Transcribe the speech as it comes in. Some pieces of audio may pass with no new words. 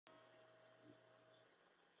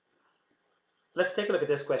let's take a look at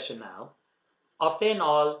this question now. Obtain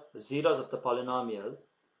all zeros of the polynomial,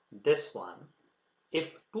 this one,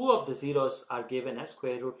 if two of the zeros are given as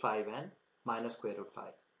square root 5 and minus square root 5.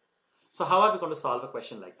 So how are we going to solve a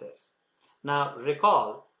question like this? Now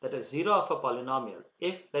recall that a zero of a polynomial,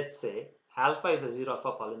 if let's say alpha is a zero of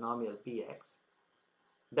a polynomial px,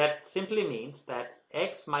 that simply means that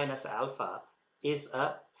x minus alpha is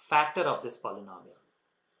a factor of this polynomial,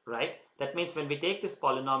 right? That means when we take this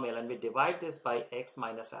polynomial and we divide this by x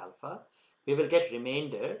minus alpha, we will get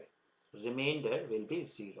remainder will be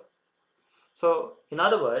 0. So in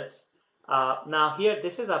other words, now here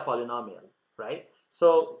this is our polynomial, right?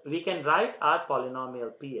 So we can write our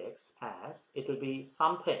polynomial px as it will be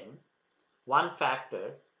something, one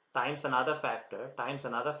factor times another factor times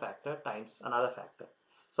another factor times another factor.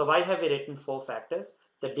 So why have we written 4 factors?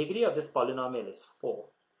 The degree of this polynomial is 4.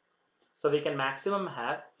 So we can maximum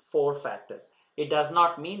have 4 factors. It does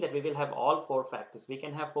not mean that we will have all 4 factors. We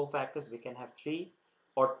can have 4 factors, we can have 3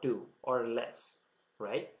 or 2 or less,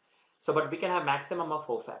 right? So, but we can have maximum of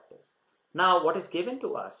 4 factors. Now, what is given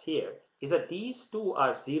to us here is that these two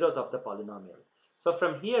are zeros of the polynomial. So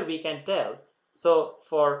from here we can tell, so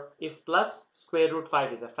for if plus square root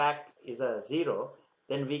 5 is a 0,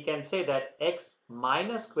 then we can say that x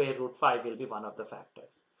minus square root 5 will be one of the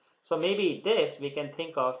factors. So maybe this we can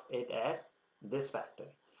think of it as this factor.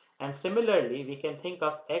 And similarly, we can think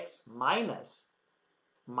of x minus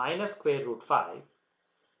square root 5,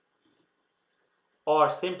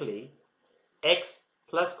 or simply x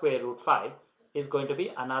plus square root 5 is going to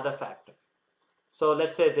be another factor. So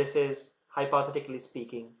let's say this is, hypothetically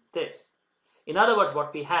speaking, this. In other words,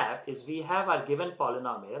 what we have is we have our given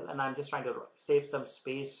polynomial, and I'm just trying to save some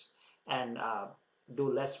space and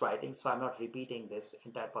do less writing, so I'm not repeating this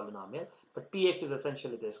entire polynomial, but px is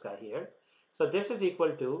essentially this guy here. So this is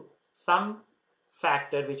equal to some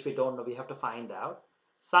factor which we don't know, we have to find out,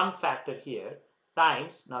 some factor here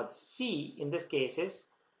times, now c in this case is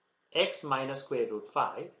x minus square root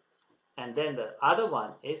 5, and then the other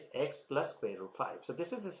one is x plus square root 5. So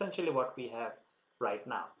this is essentially what we have right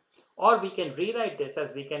now. Or we can rewrite this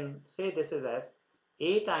as, we can say this is as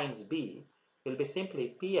a times b will be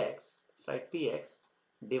simply px, let's write px,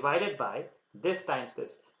 divided by this times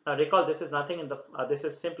this. Now recall, this is nothing in the, this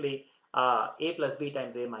is simply a plus b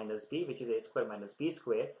times a minus b, which is a square minus b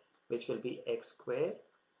square, which will be x square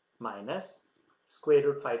minus square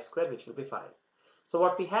root 5 square, which will be 5. So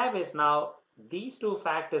what we have is now these two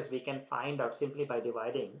factors we can find out simply by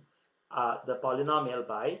dividing the polynomial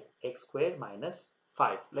by x square minus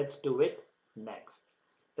 5. Let's do it next.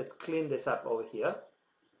 Let's clean this up over here.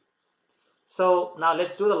 So now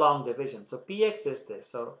let's do the long division. So px is this.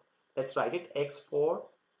 So let's write it x4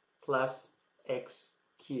 plus x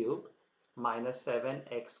cubed minus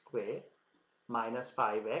 7x squared minus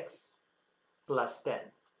 5x plus 10.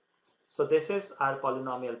 So this is our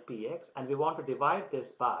polynomial px, and we want to divide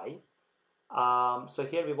this by, so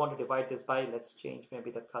here we want to divide this by, let's change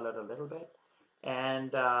maybe the color a little bit,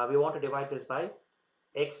 and we want to divide this by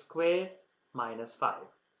x squared minus 5.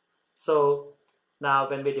 So now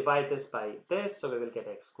when we divide this by this, so we will get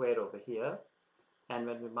x squared over here, and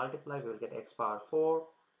when we multiply we will get x power 4,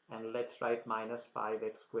 and let's write minus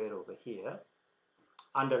 5x squared over here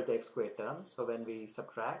under the x squared term. So when we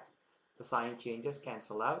subtract, the sign changes,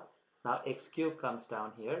 cancel out. Now x cubed comes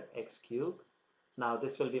down here, x cubed. Now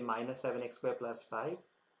this will be minus 7x squared plus 5,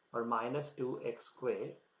 or minus 2x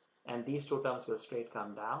squared, and these two terms will straight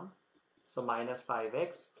come down. So minus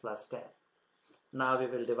 5x plus 10. Now we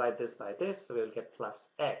will divide this by this, so we will get plus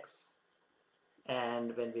x.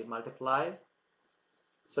 And when we multiply,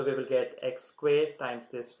 so we will get x squared times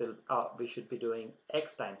this will, we should be doing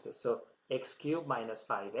x times this. So x cubed minus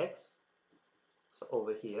 5x, so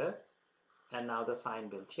over here. And now the sign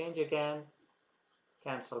will change again,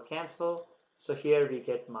 cancel, cancel. So here we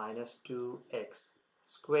get minus 2x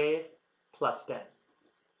squared plus 10.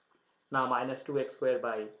 Now minus 2x squared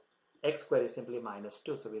by x squared is simply minus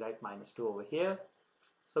 2. So we write minus 2 over here.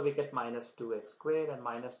 So we get minus 2x squared, and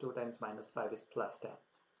minus 2 times minus 5 is plus 10.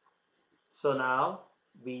 So now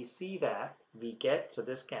we see that we get, so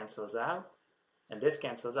this cancels out and this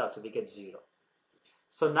cancels out, so we get 0.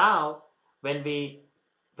 So now when we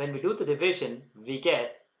do the division, we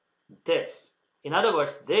get this. In other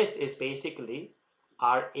words, this is basically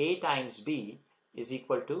our a times b is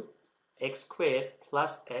equal to x squared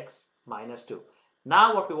plus x minus 2.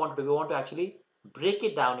 Now what we want to do, we want to actually break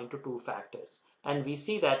it down into two factors. And we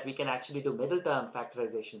see that we can actually do middle term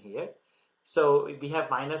factorization here. So we have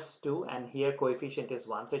minus 2, and here coefficient is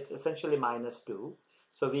 1. So it's essentially minus 2.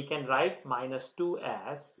 So we can write minus 2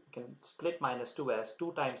 as, we can split minus 2 as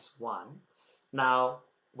 2 times 1. Now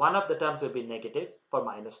one of the terms will be negative for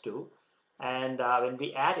minus 2, and when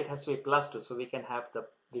we add it has to be plus 2, so we can have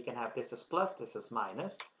this as plus, this is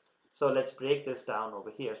minus. So let's break this down over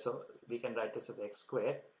here. So we can write this as x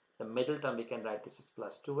squared. The middle term we can write this as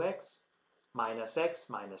plus 2x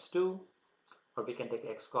minus 2, or we can take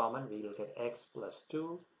x common, we will get x plus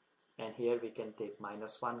 2, and here we can take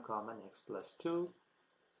minus 1 common, x plus 2,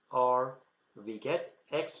 or we get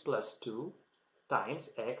x plus 2 times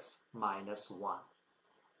x minus 1.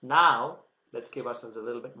 Now let's give ourselves a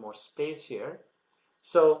little bit more space here.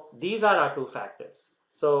 So these are our two factors.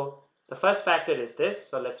 So the first factor is this,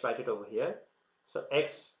 so let's write it over here. So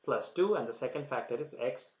x plus 2, and the second factor is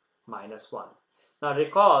x minus 1. Now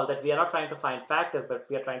recall that we are not trying to find factors, but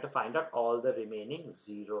we are trying to find out all the remaining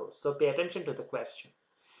zeros. So pay attention to the question.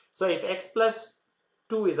 So if x plus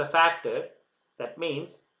 2 is a factor, that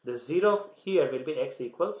means the 0 here will be x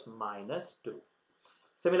equals minus 2.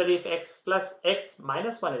 Similarly, if x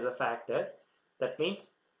minus 1 is a factor, that means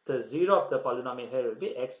the 0 of the polynomial here will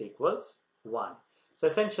be x equals 1. So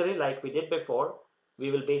essentially, like we did before,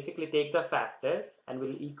 we will basically take the factor and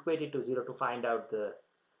we'll equate it to 0 to find out the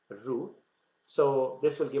root. So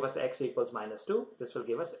this will give us x equals minus 2. This will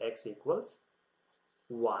give us x equals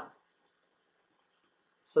 1.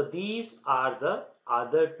 So these are the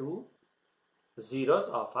other two zeros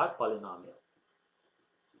of our polynomial.